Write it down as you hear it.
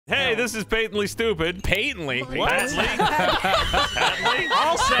say this is patently stupid. Patently? What? Patently?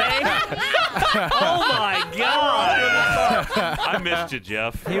 I'll say. Oh my God! I missed you,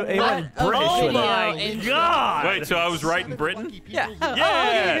 Jeff. He went British Oh with it. my God! Wait, so I was right in Britain? Yeah.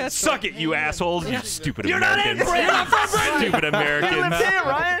 Yeah! Suck it, you assholes! You stupid You're not in Americans! Britain! You're not from Britain! Stupid Americans! You live here,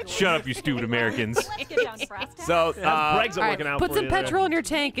 Ryan. Shut up, you stupid Americans! So, Brexit All right, working out put for some you there. petrol in your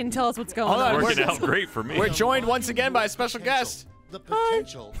tank and tell us what's going Hold on. on, Working out great for me. we're joined once again by a special guest. The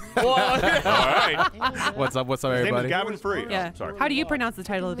potential. All right. What's up? What's up, His name is everybody? Gavin Free. Yeah. Sorry. How do you pronounce the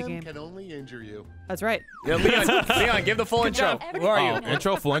title of the game? Can only injure you. That's right. Yeah, Leon, give the full intro. Who are you?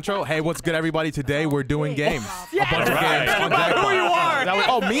 Intro, full intro. Hey, what's good, everybody? Today we're doing games. A bunch of Right. games on Jackbox. Who you are?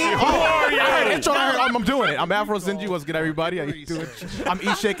 Oh, me? Who are you? I heard intro. I heard, I'm doing it. I'm Afro Zinji. What's good, everybody? How you doing? I'm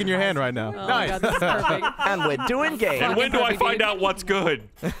shaking your hand right now. Oh my God, this is perfect. And we're doing games. And when do I find out what's good?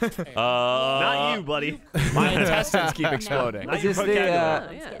 Not you, buddy. My intestines keep exploding. Not Is your this the,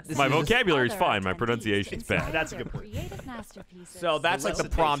 vocabulary. this My is just- vocabulary's fine. My pronunciation's bad. That's a good point. So that's like the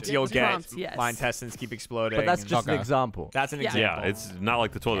prompt you'll get. Prompts, yes. My intestines keep exploding. But that's and- just an example. That's an Yeah. example. Yeah, it's not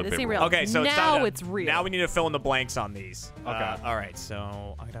like the toilet This paper. ain't real. Okay, so it's now time to- it's real. Now we need to fill in the blanks on these. Okay. All right.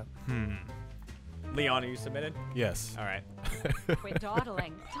 So I gotta. Leon, are you submitted? Yes. All right. Quit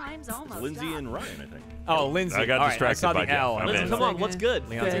dawdling. Time's almost Lindsay up. and Ryan, I think. Oh, Lindsay. I got All right, distracted I saw by the L. Jeff. I'm Lindsay, in. come on, what's good?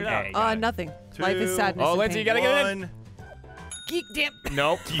 Leon's Good. an A. Got it. Nothing. Life is sadness. Oh, and Lindsay, you pain. gotta get it in. One. Geek dip.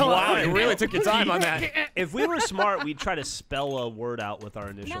 Nope. Wow, you really took your time on that. If we were smart, we'd try to spell a word out with our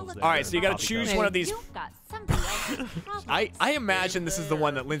initials. look there. All right, so you gotta Copy choose code. one of these. You've got somebody else's problems. I imagine this is the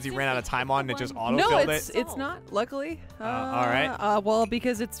one that Lindsay ran out of time on and it just No, auto-filled it's not. Luckily. all right. Well,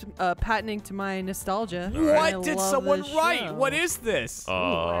 because it's patenting to my nostalgia. What I did love someone this write? show. What is this?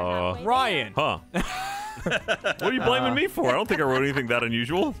 Ryan. Ryan. Huh. What are you blaming me for? I don't think I wrote anything that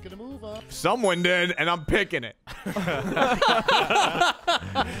unusual. Gonna move up. Someone did, and I'm picking it.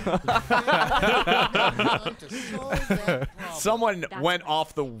 Time to solve that problem. Someone went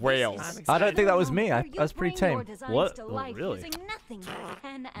off the rails. I don't think that was me. I was pretty tame. What? Oh, really?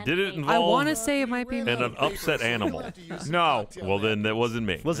 Did it I involve want to say it might be me. an upset animal? No. Well, then that wasn't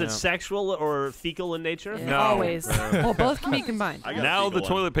me. Was it sexual or fecal in nature? Yeah, No. Always. Well, both can be combined. I got Now the fecal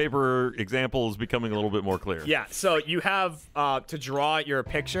toilet paper example is becoming a little bit more clear. Yeah, so you have, to draw your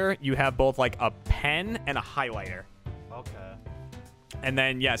picture, you have both like a pen and a highlighter. Okay. And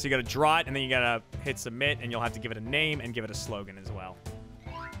then, yeah, so you gotta draw it, and then you gotta hit submit, and you'll have to give it a name and give it a slogan as well.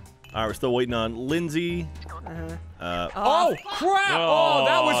 All right, we're still waiting on Lindsay. Oh, crap! Oh,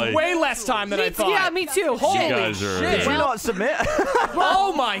 that was Oh, way less time than I thought. Yeah, me too. You Holy guys are. Did you not submit?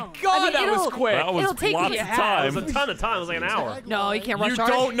 Oh my god, that was it'll- quick. That was It'll take lots me of a half. time. It was a ton of time. It was like an hour. No, you can't rush You hard.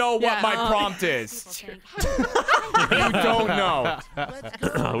 don't know what Yeah, my prompt is. You don't know.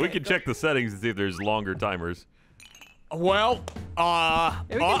 We can check the settings and see if there's longer timers. Well, Yeah,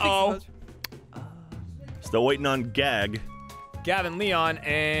 we can fix uh-oh. those. Still waiting on Gag. Gavin, Leon,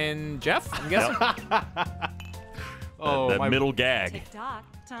 and Jeff, I'm guessing? Oh, that my middle gag. Tick-tock,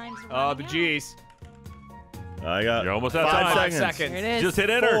 time's Oh, running the out. G's. I got You're almost out of 5 time. 5 seconds. Here it seconds. is. Just hit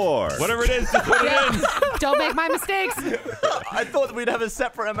enter. 4. Whatever it is, just put it in. Don't make my mistakes. I thought we'd have a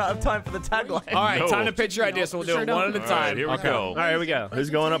separate amount of time for the tagline. All right, No. time to pitch your idea, so we'll do Sure it one don't. at a All right, time. here we go. All right, here we go.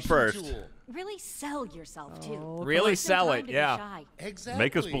 Who's going up first? Tool. Really sell yourself, too. Really Take some sell time it, to be yeah. shy. Exactly.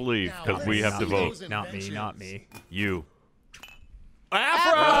 Make us believe, Now, 'cause we have to vote. those Not me, inventions. not me. You.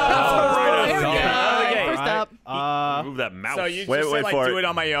 Afro! right There we go. Okay. All right, Okay. first up. Move that mouse. So you Wait, just wait say, like, for do it. it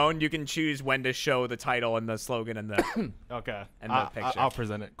on my own. You can choose when to show the title and the slogan and the. Okay. And the picture. I'll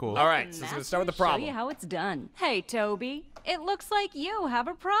present it. Cool. All right, so let's start with the Show you problem. how it's done. Hey, Toby, it looks like you have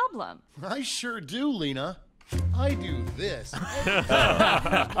a problem. I sure do, Lena. I do this. All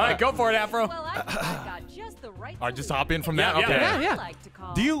right, go for it, Afro. Well, I think I've got just the right. I just hop in from that. Yeah, Okay. Yeah, yeah. Like to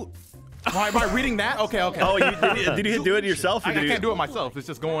call. Do you? Am I reading that? Okay. Okay. Oh, did you do it yourself? Or I did you... can't do it myself. It's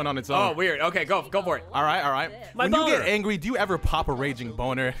just going on its own. Oh, weird. Okay, go for it. All right, all right. My When you boner. get angry, do you ever pop a raging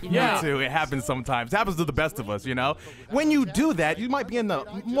boner? Yeah. Me too. It happens sometimes. It happens to the best of us, you know? When you do that, you might be in the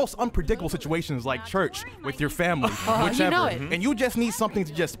most unpredictable situations like church with your family, whichever. you know it. And you just need something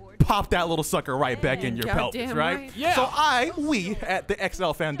to just pop that little sucker right back in your pelvis, Goddamn right? right. Yeah. So we at the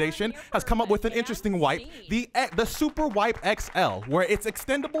XL Foundation has come up with an interesting wipe, the Super Wipe XL, where it's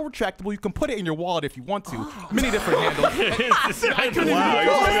extendable, retractable. You can put it in your wallet if you want to. Many different handles. I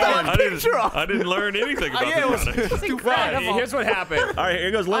didn't learn anything about Yeah, it was this. too Right, bad. here's what happened. All right,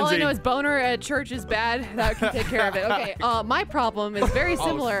 here goes All I Lindsay. know is boner at church is bad. That can take care of it. Okay, my problem is very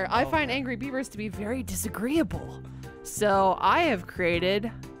similar. I find angry beavers to be very disagreeable. So I have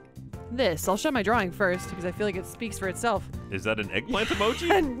created this. I'll show my drawing first because I feel like it speaks for itself. Is that an eggplant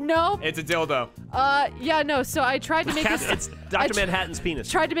emoji? No. It's a dildo. Yeah, no. So I tried to make It's Dr. Manhattan's penis.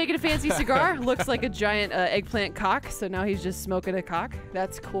 Tried to make it a fancy cigar. Looks like a giant eggplant cock. So now he's just smoking a cock.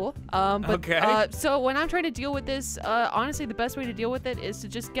 That's cool. Okay. So when I'm trying to deal with this, honestly, the best way to deal with it is to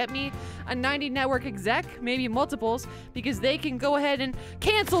just get me a 90 network exec, maybe multiples, because they can go ahead and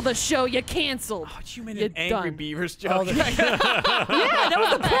cancel the show. You canceled. Oh, you made You're an Angry done. Beavers joke. Yeah, that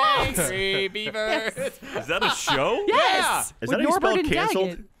was the prompt. Angry Beavers. Is that a show? Yes. Is With that how you spell Norbert and canceled?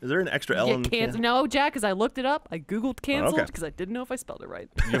 Daggett. Is there an extra L Yeah, in cancel. No, Jack, because I looked it up. I googled canceled okay. because I didn't know if I spelled it right.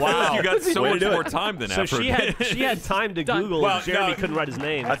 You feel like you got so Way to much do more it. time than So after she had time to Done. Google. Well, and Jeremy no. couldn't write his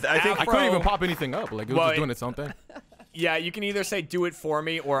name. I think I couldn't even pop anything up. Like, it was Well, just doing its own thing. Yeah, you can either say do it for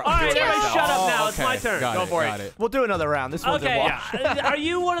me or All I'll right, do it everybody myself. shut up now. It's my Okay, turn. got Go it, for got it. it. We'll do another round. This one's a Okay, walk. are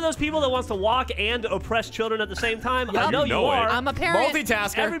you one of those people that wants to walk and oppress children at the same time? I Yup. know You know you it. are. I'm a parent.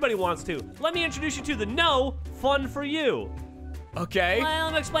 Multitasker. Everybody wants to. Let me introduce you to the No Fun for You. Okay. Well,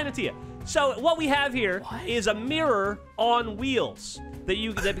 let me explain it to you. So what we have here is a mirror on wheels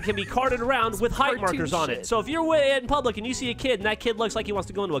that can be carted around with height cartoon markers on it. shit. So if you're way in public and you see a kid and that kid looks like he wants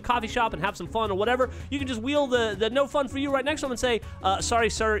to go into a coffee shop and have some fun or whatever, you can just wheel the No Fun for You right next to him and say, sorry,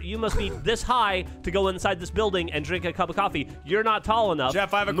 sir, you must be this high to go inside this building and drink a cup of coffee. You're not tall enough.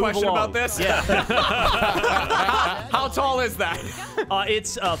 Jeff, I have a Move question along." about this. Yeah. How tall is that?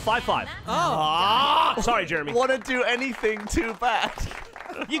 It's 5'5". Oh. Sorry, Jeremy. Want to do anything too bad?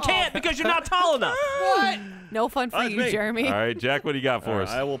 You can't because you're not tall enough. What? No fun for That's you, me. Jeremy. All right, Jack, what do you got for us?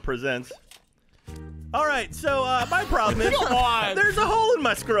 I will present. All right, so my problem is on. there's a hole in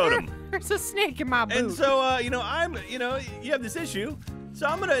my scrotum. There's a snake in my boot. And so, you have this issue. So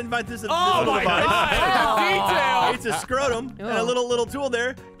I'm gonna invite this. Oh this my device. God! It's a scrotum and a little tool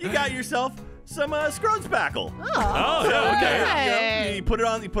there. You got yourself some scrotum spackle. Oh, yeah, okay. You put it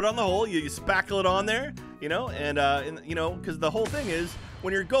on. You put it on the hole. You spackle it on there. Because the whole thing is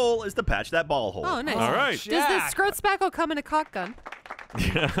when your goal is to patch that ball hole. Oh, nice. All right. Does the Jack. scrot spackle come in a cock gun?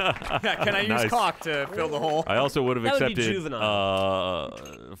 Yeah, can I use Nice. cock to fill the hole? I also would have That would be accepted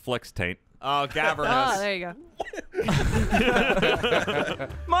juvenile. flex taint. Oh, Oh, Gaverness. there you go.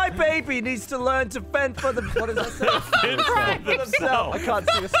 My baby needs to learn to fend for the. What does that say? For themselves. I can't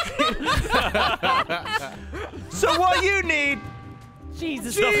see the screen. So what you need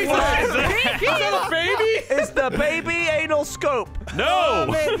Jesus. Is that a baby? is the baby anal scope. No!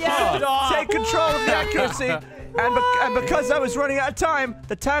 Take control of the accuracy. And because I was running out of time,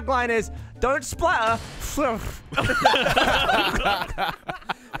 the tagline is "Don't splatter."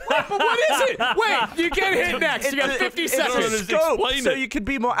 But what is it? Wait, you get hit next. You got 50 It's seconds. a Just scope, explain so it. you can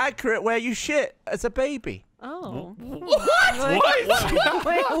be more accurate where you shit as a baby. Oh. What? Wait,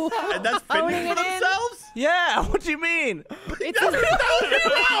 And that's fitting for themselves. Yeah, what do you mean? it's What do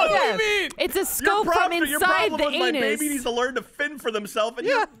you mean? It's a scope from Your inside problem the was my baby anus. needs to learn to fend for themselves, and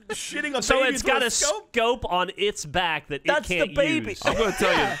you're shitting a So baby it's through got a a scope. scope on its back that That's it the can't baby. use. I'm going to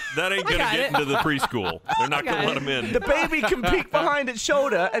tell you, that ain't going to got get it. into the preschool. They're not going got to let it. him in. The baby can peek behind its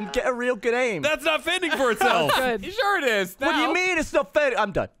shoulder and get a real good aim. That's not fending for itself. Good. Sure it is. What do you Now, mean it's not fair?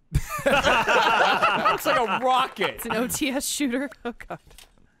 I'm done. Looks like a rocket. It's an OTS shooter. Oh, God.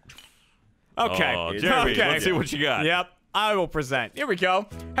 Okay. Oh, Jeremy, Okay. let's see what you got. Yep, I will present. Here we go.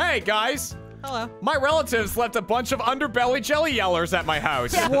 Hey, guys. Hello. My relatives left a bunch of underbelly jelly yellers at my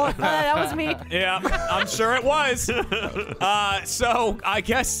house. What? That was me. Yeah, I'm sure it was. So I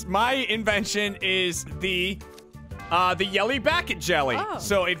guess my invention is the Yelly Bucket jelly. Oh.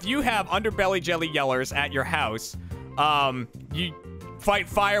 So if you have underbelly jelly yellers at your house, you fight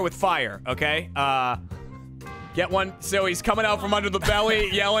fire with fire. Okay. Get one. So he's coming out from under the belly,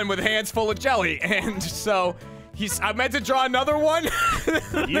 yelling with hands full of jelly, and so. I meant to draw another one.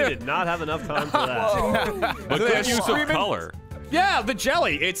 You did not have enough time for that. But So good they're use of screaming- color. Yeah, the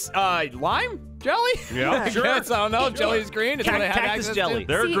jelly. It's lime jelly. Yeah, I guess, I don't know. Jelly's green. It's what I have Cactus access jelly. to.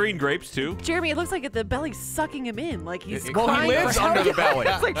 There are See- green grapes, too. Jeremy, it looks like the belly's sucking him in. Like he's Well, he crying lives for under the help. belly.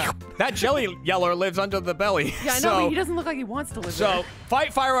 It's like, That jelly yeller lives under the belly. yeah, I know, so, but he doesn't look like he wants to live so there.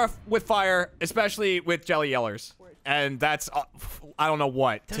 fight fire with fire, especially with jelly yellers. And that's I don't know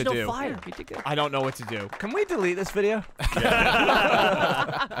what There's to no do. fire. You did good. I don't know what to do. Can we delete this video?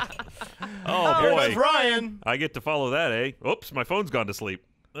 Oh, Here's boy. Ryan. I get to follow that, eh? Oops, my phone's gone to sleep.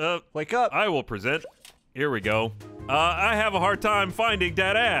 Wake up. I will present. Here we go. I have a hard time finding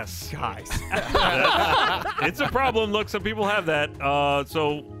that ass. Guys. It's a problem. Look, some people have that.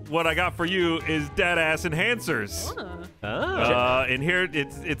 So what I got for you is dad ass enhancers. And here,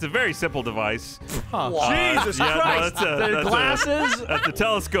 it's a very simple device. Jesus Christ! The glasses? That's the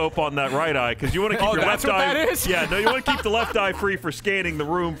telescope on that right eye, because you want to keep your left that's what eye. that is? Yeah, no, you want to keep the left eye free for scanning the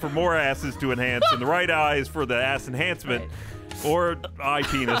room for more asses to enhance, and the right eye is for the ass enhancement. Or eye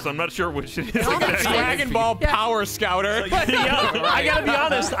penis. I'm not sure which it is. Dragon Ball Power Scouter. I gotta be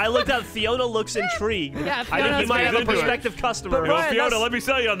honest. I looked up. Fiona looks intrigued. Yeah, I think Fiona's you might have a into it. prospective customer. Well, Ryan, Fiona, that's- let me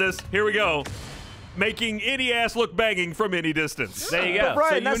sell you on this. Here we go. Making any ass look banging from any distance. There you But go.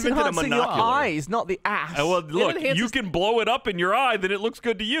 Brian, you that's invented a enhancing your monocular. eyes, not the ass. Well, look, enhances- you can blow it up in your eye, then it looks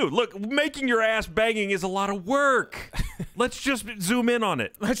good to you. Look, making your ass banging is a lot of work. Let's just zoom in on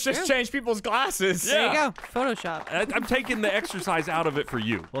it. Let's just change people's glasses. Yeah. There you go. Photoshop. I'm taking the exercise out of it for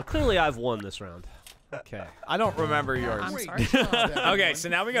you. Well, clearly I've won this round. Okay. I don't remember yours. I'm Great sorry. job, everyone. Okay, so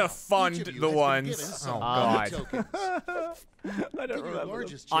now we gotta fund Each of you the has been ones. given some Oh, good God. tokens. I don't Pick your remember.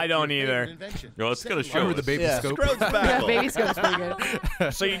 largest I chip don't for your favorite either. invention. Well, it's gonna Second show Remember us. the baby Yeah. scope? Scrote's Yeah, back. baby scope's pretty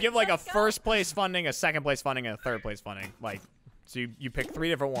good. So you give like a first place funding, a second place funding, and a third place funding. Like, so you pick 3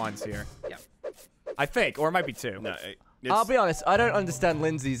 different ones here. Yeah. I think, or it might be 2. No, I'll be honest, I don't understand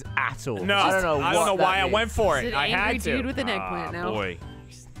Lindsay's at all. No, I don't know. I don't know what why that I means. went for It's it. an I angry had to. dude with an eggplant now. Boy.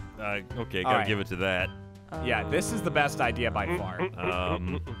 Okay, All gotta right. give it to that. Yeah, this is the best idea by far.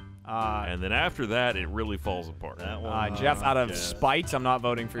 And then after that, it really falls apart. that one. Jeff, out of Jeff. spite, I'm not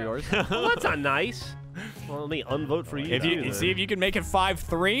voting for yours. Well, that's not nice. Well, let me unvote for you. If you too, see if you can make it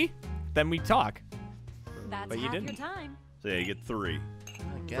 5-3, then we talk. That's But you half didn't. your time. So yeah, you get 3.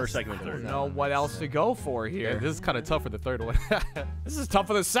 First, second, and I don't third. know what else to go for Yeah, here. this is kind of tough for the third one. This is tough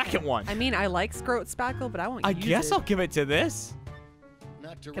for the second one. I mean, I like Scrote Spackle, but I won't I use guess it. I'll give it to this.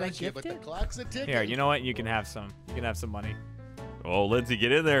 Not to Can I rush you, gift but the it? clock's a ticking. Here, you know what? You can have some. You can have some money. Oh, Lindsay,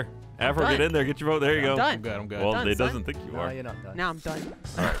 get in there. Afro, done. get in there. Get your vote. There you go. I'm done. I'm good. I'm good. Well, Done, it son. doesn't think you No, are. you're not done. Now I'm done.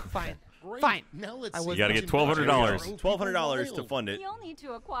 Fine. Great. Fine. Now let's I see was- You gotta what get you $1,200. know. $1,200 to fund it. You'll need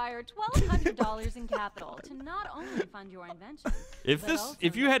to acquire $1,200 in capital to not only fund your invention.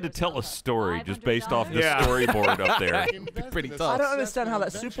 If you had to tell a story just based off the Yeah. storyboard up there, Invest Pretty in a tough. I don't understand how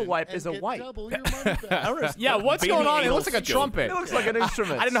that successful super wipe invention is a and get wipe. double your money back. Yeah, what's going on? It looks like a trumpet. It looks like an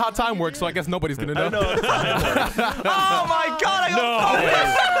instrument. I didn't know how time works, so I guess nobody's gonna know. I don't know. Oh my god, I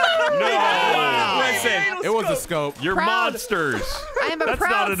got no, Listen, It was a scope. you're Proud. monsters. I am a That's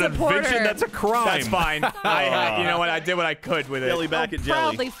proud not an supporter. invention. That's a crime. that's fine. You know what? I did what I could with Jelly it. back at jelly.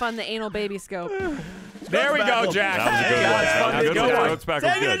 Proudly fund the anal baby scope. There we go, Spackle. Jack. That was a good one. That's That fun. was a good Good one. one. Scrote Spackle's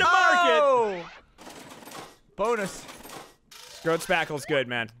Take it good. into market. Oh! Bonus. Scrote Spackle's good,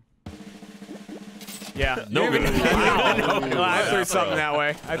 man. Yeah. No good. Well, I threw something that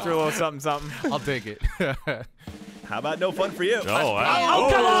way. I threw a little something. I'll take it. How about no fun for you? Oh, Oh,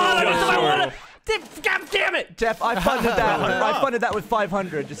 come on! I got the one. God damn it! Jeff, I funded that. I funded that with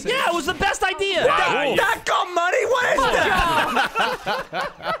 500. Just so Yeah, it was the best idea. that got money? What is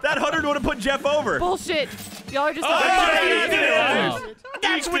that? That 100 would have put Jeff over. Bullshit. Y'all are just.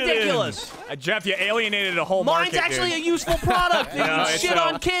 That's ridiculous. Jeff, you alienated a whole Mine's market, actually dude. a useful product. No, You it's shit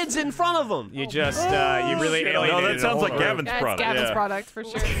not. on kids in front of them. You just, you really alienated No, that a sounds whole like group. Gavin's That's product. Gavin's Yeah. product for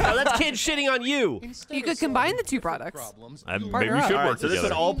sure. No, that's kids shitting on you. Instead You of could combine solving the two different products. problems, Maybe you'll we Partner should up. All work right, so this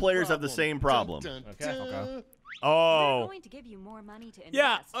together. one, all players have the same problem. Okay. We're Oh. going to give you more money to invest.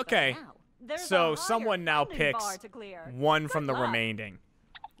 Yeah, but okay. now there's So a higher someone now funding picks bar to clear. one from the Good luck. remaining.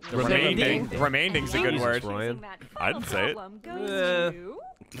 Remaining? Remaining's a good Jesus, word. Ryan. That I'd final say it. problem goes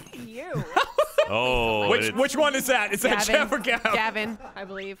to you. Oh, Which one is that? Is that Gavin. Jeff or Gav? Gavin, I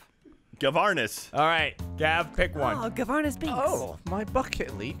believe. Gavarnis. All right, Gav, pick one. Oh, Gavarna's Binks. Oh, my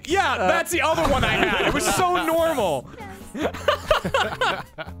bucket leaks. Yeah, that's the other one I had. It was so normal.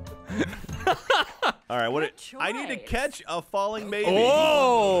 All right, what? Good I need to choice. catch a falling baby.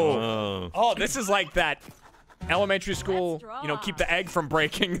 Oh. Oh. Oh, this is like that elementary school, Let's you know, draw. keep the egg from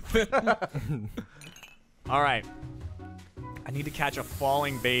breaking. All right. I need to catch a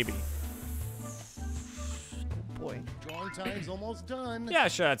falling baby. Boy. Drawing time's almost done. Yeah,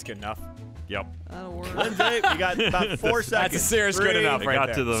 sure, that's good enough. Yep. That'll work. Lindsay, you got about 4 seconds. That's a serious good 3, enough It right got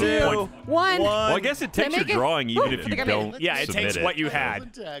there. to the 2, point. One. Well, I guess it takes your make it? drawing even Woo, if I you think I made it. don't Yeah, it submit takes it. what you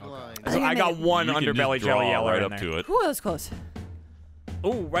had. Tagline. So I got one You can just underbelly jelly draw yeller right in up there. to it. Ooh, that was close.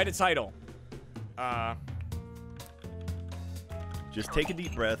 Ooh, write a title. Just take a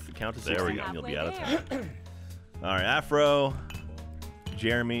deep breath, count to 60, There we go. and you'll be out of time. All right, Afro,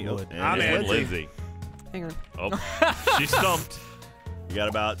 Jeremy, and I'm in. Lindsay. Hang on. Oh, she's stumped. You got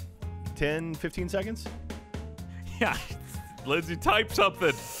about 10, 15 seconds? Yeah. Lindsay, type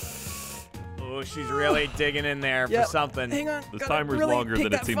something. Oh, she's really digging in there Yep. for something. Hang on. The gotta timer's really longer pick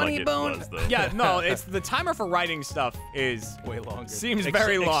than it that seemed like funny it bone. was, though. Yeah, no, it's the timer for writing stuff is Way longer. seems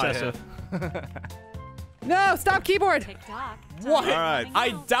very long. Excessive. No, stop keyboard. TikTok. What? All right. I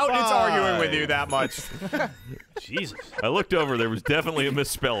doubt it's arguing with you that much. Jesus. I looked over. There was definitely a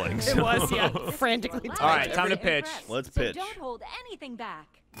misspelling. It so- was, yeah. Frantically All typed. All right, time to pitch. Let's So pitch. don't hold anything back.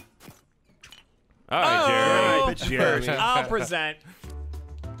 All right, Jeremy. Pitch Jeremy. I'll present.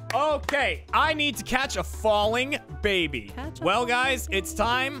 Okay, I need to catch a falling baby. Catch a Well, falling guys, it's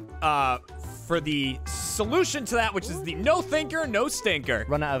time for the solution to that, which is the no thinker, no stinker.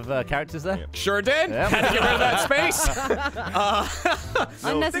 Run out of characters there. Sure did. Had to get rid of that space.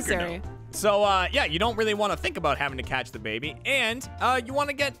 Unnecessary. So, yeah, you don't really want to think about having to catch the baby, and you want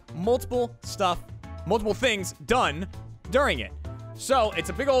to get multiple things done during it. So, it's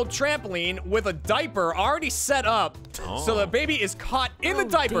a big old trampoline with a diaper already set up, so the baby is caught in the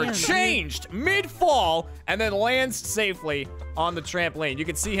diaper, damn. changed mid-fall, and then lands safely on the trampoline. You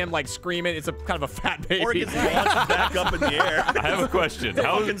can see him, like, screaming. It's a kind of a fat baby. Or it gets launched back up in the air. I have a question.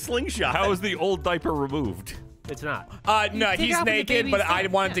 Fucking slingshot. How is the old diaper removed? It's not. No, take he's out the naked, but baby's I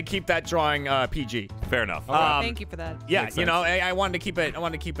head. wanted to keep that drawing PG. Fair enough. Thank you for that. Yeah, Makes you know, I wanted to keep it. I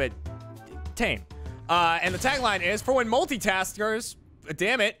wanted to keep it tame. And the tagline is for when multitaskers.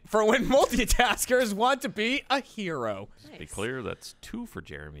 Damn it! For when multitaskers want to be a hero. Be clear, that's 2 for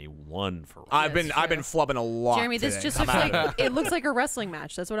Jeremy, 1 for Ryan. I've been flubbing a lot. Jeremy, this today. just looks like it looks like a wrestling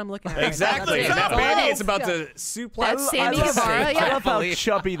match. That's what I'm looking at. Exactly. That's That it. baby Oh, is about God. to suplex. That's Sammy I love Guevara. it. I Yeah. love how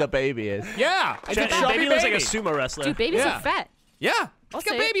chubby the baby is. Yeah. It's a The chubby baby looks like a baby. sumo wrestler. Dude, babies Yeah. are fat. Yeah. I'll It's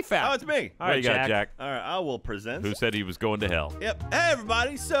got say baby Oh, fat. it's me. All What right, you got, Jack? All right, I will present. Who said he was going to hell? Yep. Hey,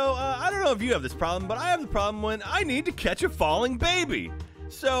 everybody. So, I don't know if you have this problem, but I have the problem when I need to catch a falling baby.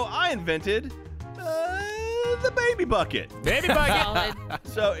 So, I invented the baby bucket. Baby bucket. Solid.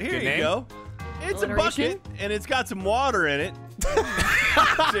 So, here Good you name. go. It's a Alliteration? bucket, and it's got some water in it to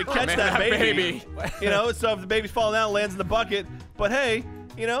catch Man, that that baby. You know, so if the baby's falling down, it lands in the bucket. But hey,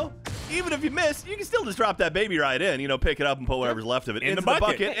 you know, even if you miss, you can still just drop that baby right in. You know, pick it up and put whatever's left of it In into the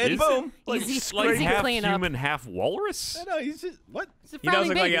bucket. and Is boom. Like, Easy like squeezy half cleanup. human, half walrus? I know, he's just what? It's a He does frowning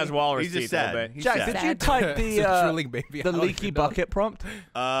look like he baby. has walrus He's just teeth a little sad. bit. He's Jack, sad. did you type It's a drooling the baby. the I don't leaky even know. bucket prompt?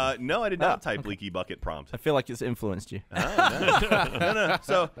 No, I did not type leaky bucket prompt. I feel like it's influenced you. No.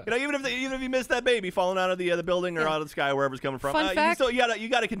 So you know, even if you miss that baby falling out of the building or out of the sky, wherever it's coming from, Fun fact- you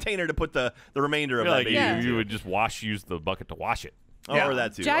got a container to put the remainder of Yeah, that like baby. Yeah. you would just use the bucket to wash it. Oh, Yeah. or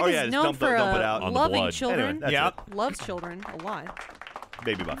that too. Jack oh yeah, is just known dump for it out. On the loving blood. children. Anyway, that's Yep. Loves children a lot. it.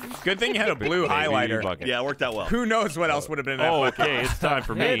 Baby bucket. Good thing you had a blue Baby highlighter. bucket. Yeah, it worked out well. Who knows what else would have been in that Oh, bucket. okay, it's time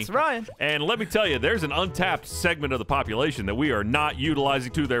for me. It's Ryan. And let me tell you, there's an untapped segment of the population that we are not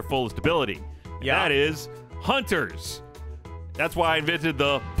utilizing to their fullest ability. And Yeah. that is hunters. That's why I invented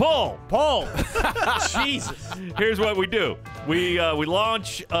the pull. Pull. Jesus. Here's what we do. We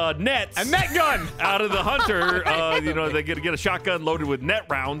launch nets. A net gun. Out of the hunter, you know, they get a shotgun loaded with net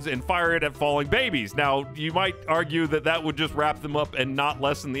rounds and fire it at falling babies. Now, you might argue that would just wrap them up and not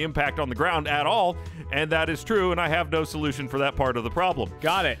lessen the impact on the ground at all, and that is true, and I have no solution for that part of the problem.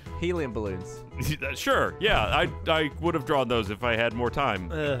 Got it. Helium balloons. Sure, yeah, I would have drawn those if I had more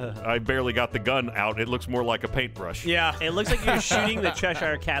time. I barely got the gun out. It looks more like a paintbrush. Yeah. It looks like you're shooting the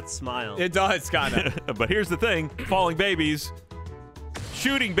Cheshire Cat's smile. It does, kind of. But here's the thing, falling babies,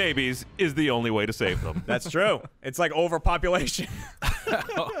 shooting babies is the only way to save them. That's true. It's like overpopulation.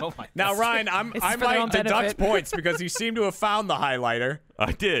 Oh my Now, Ryan, I for their might own deduct benefit. points because you seem to have found the highlighter.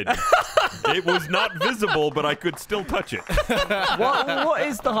 I did. It was not visible, but I could still touch it. What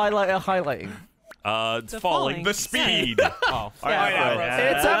is the highlighter highlighting? It's falling. falling. The speed. Oh. All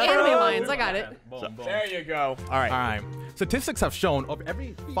right, It's Anime lines. I got it. there you go. All right. All right. Statistics have shown of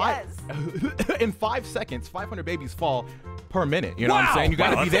every in 5 seconds, 500 babies fall per minute. You know what I'm Wow. saying? You got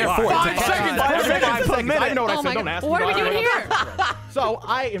to Wow, be that's there a for lot. it. 5 seconds per 5 minute. seconds per minute. I know what I Oh said. my Don't God. ask me. What are we Don't doing ask me. here? So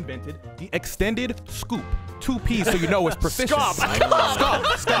I invented the extended scoop. 2 P's so you know it's proficient. Scop.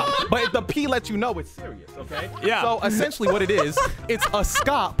 Scop. But the P lets you know it's serious, okay? Yeah. So essentially what it is, it's a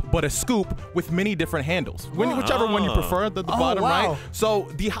scop, but a scoop with many different handles. Whichever one you prefer, the bottom wow. right. So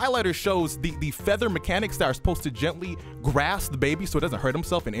the highlighter shows the feather mechanics that are supposed to gently grasp the baby so it doesn't hurt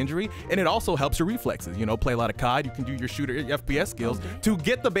himself in injury. And it also helps your reflexes. You know, play a lot of COD, you can do your shooter, your FPS skills to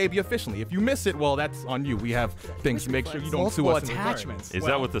get the baby efficiently. If you miss it, well, that's on you. We have things to make sure you don't sue Multiple us in return. attachments. Is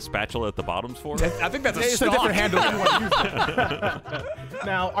that what the spatula at the bottom's for? I think that's a It's a stock. different handle if you want to use it.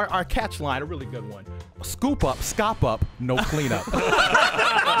 Now, our catch line, a really good one. Scoop up, scop up, no cleanup.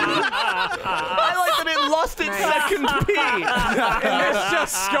 I like that it lost its second P. And it's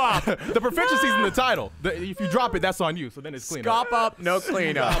just scop. The proficiency's in the title. If you drop it, that's on you. So then it's cleanup. Scop up, no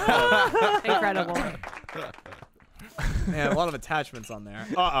cleanup. Incredible. Man, a lot of attachments on there.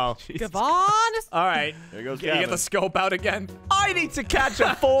 Uh-oh. Gavon. All right. There goes You get Gavin. the scope out again. I need to catch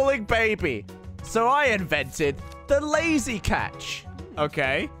a falling baby. So I invented the lazy catch.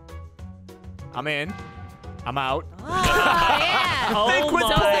 Okay. I'm in. I'm out. Yeah. Think with my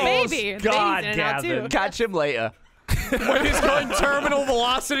So is the balls. baby. The God, baby's in and out, Gavin. too. Catch him later. When he's going terminal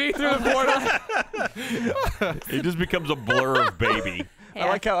velocity through the portal. It just becomes a blur of baby. I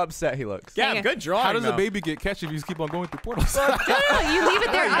like how upset he looks. Yeah, good drawing. How does a though. baby get catch if you just keep on going through portals? No, you leave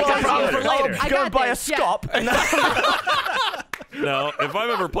it there. I Well, got for you. later. I Go got and buy a this. Yeah. scop. Now, if I've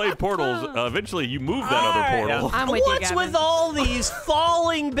ever played Portals, eventually you move that other portal. I'm with you, What's Gavin. with all these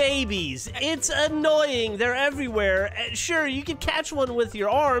falling babies? It's annoying. They're everywhere. Sure, you can catch one with your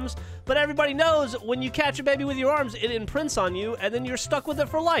arms, but everybody knows when you catch a baby with your arms, it imprints on you, and then you're stuck with it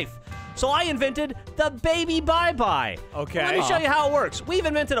for life. So I invented the baby bye-bye. Okay. Let me show you how it works. We've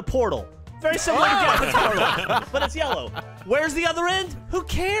invented a portal. Very similar to Gavin's portal, but it's yellow. Where's the other end? Who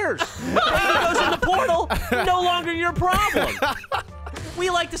cares? Baby goes in the portal, no longer your problem. We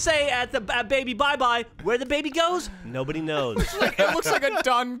like to say at baby bye-bye, where the baby goes, nobody knows. It looks like a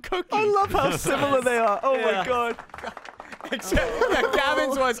done cookie. I love how similar they are. Oh my god.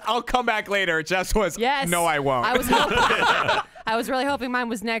 Gavin's was, I'll come back later. Jeff's was, Yes. no, I won't. I was hoping. I was really hoping mine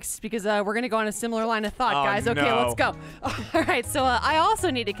was next because we're gonna go on a similar line of thought, Oh, guys. Okay, no. let's go. All right, so I also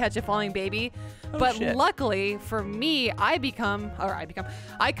need to catch a falling baby, but shit. luckily for me, I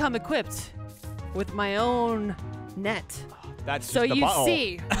come equipped with my own net. That's So just the you butthole.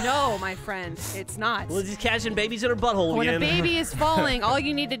 see, no, my friend, it's not. Lizzie's catching babies in her butthole When a again. baby is falling, all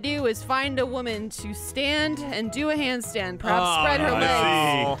you need to do is find a woman to stand and do a handstand, perhaps spread her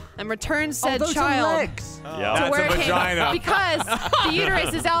no. legs, and return said Those child are legs. to That's where a it came vagina. because the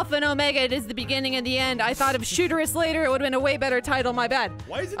uterus is alpha and omega. It is the beginning and the end. I thought of shooterus later. It would have been a way better title. My bad.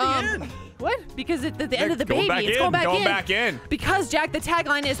 Why is it the end? What? Because at the end of the going baby, back it's in, going back going in. back in. Because Jack, the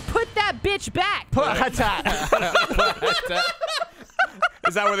tagline is "Put that bitch back." Put a tat.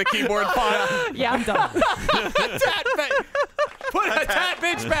 Is that where the keyboard font? Yeah, I'm done. Put a tat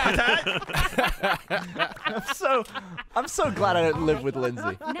bitch back. I'm so glad I don't live with Lindsay.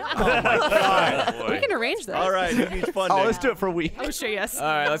 We can arrange that. All right, who needs funding? Oh, let's do it for a week. Oh, sure, yes. All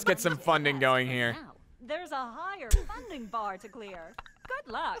right, let's get some funding going here. Now, there's a higher funding bar to clear.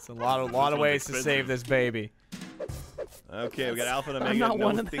 Good luck. It's a lot of ways to save this baby. Okay, we got Alpha and I'm Omega, not one no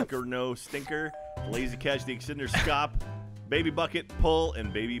of them. thinker, no stinker, lazy catch, the extender, scop, baby bucket, pull,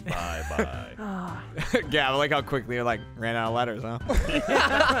 and baby bye-bye. Yeah, I like how quickly you ran out of letters, huh?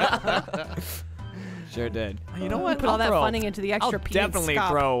 Sure did. You know what? Put all I'll that throw- funding into the extra I'll P and definitely scop.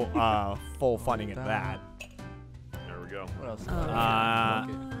 throw full funding at that. There we go. What else?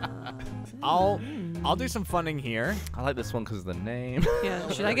 I'll do some funding here. I like this one because of the name. Yeah,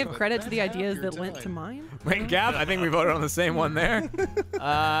 should I give credit to the ideas that lent to mine? Wait, Gab, I think we voted on the same one there. No,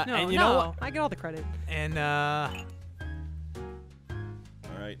 and you know what? I get all the credit. And All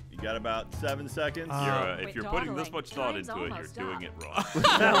right, you got about 7 seconds. If Wait, you're putting this dawdling. much thought Time's into it, you're almost doing up. it wrong.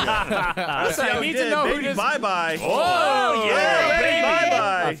 I need to know who baby just. bye-bye. Oh Yeah, baby I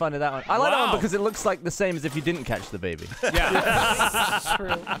bye-bye. funded that one. I like that Wow. one because it looks like the same as if you didn't catch the baby. Yeah.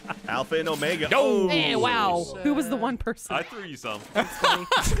 True. Alpha and Omega. No. Hey, wow. Who was the one person? I threw you some. Thanks, You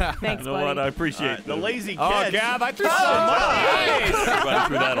know what? buddy. I appreciate The those. lazy Oh, catch. Gab, I threw some nice. money. Everybody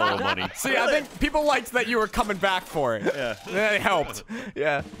threw that all the money. See, I think people liked that you were coming back for it. Yeah. That helped.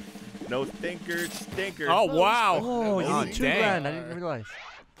 Yeah. No thinker, stinker. Oh, wow. Oh, you Oh, need 2 dang. grand. I didn't realize.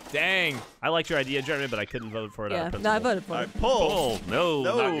 Dang. I liked your idea, Jeremy, but I couldn't vote for it out Yeah, of no, I principle. voted for All it. right, pull. Oh, no,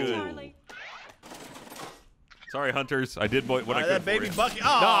 No. not good. Charlie. Sorry, Hunters. I did what All I right, could that baby for you. bucket. Oh,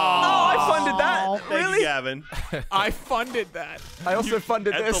 I funded that. thank Really? you, Gavin. I funded that. I also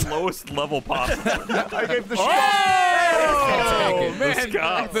funded At this. the lowest level possible. I gave the Oh, The man.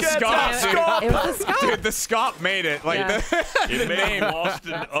 scop. The Get scop, that dude. scop. It was a scop. Dude, the scop made it. Like, Yeah. It may have lost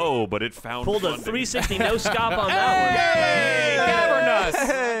an O, but it found Pulled a funding. 360 no scop on that Hey, Gavernus.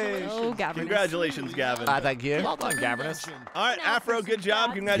 Hey. Oh, Gavin. Congratulations, Gavin. Thank you. Well done, Gavernus. All right, Afro, good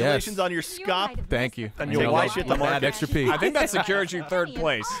job. Congratulations on your scop. Thank you. And your wife hit the market. Add extra P. I think that secures you third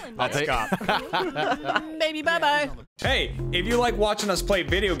place. That's Scott. one. Baby, bye-bye. Hey, if you like watching us play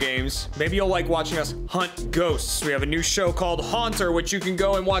video games, maybe you'll like watching us hunt ghosts. We have a new show called Haunter, which you can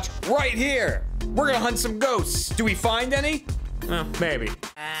go and watch right here. We're gonna hunt some ghosts. Do we find any? Maybe.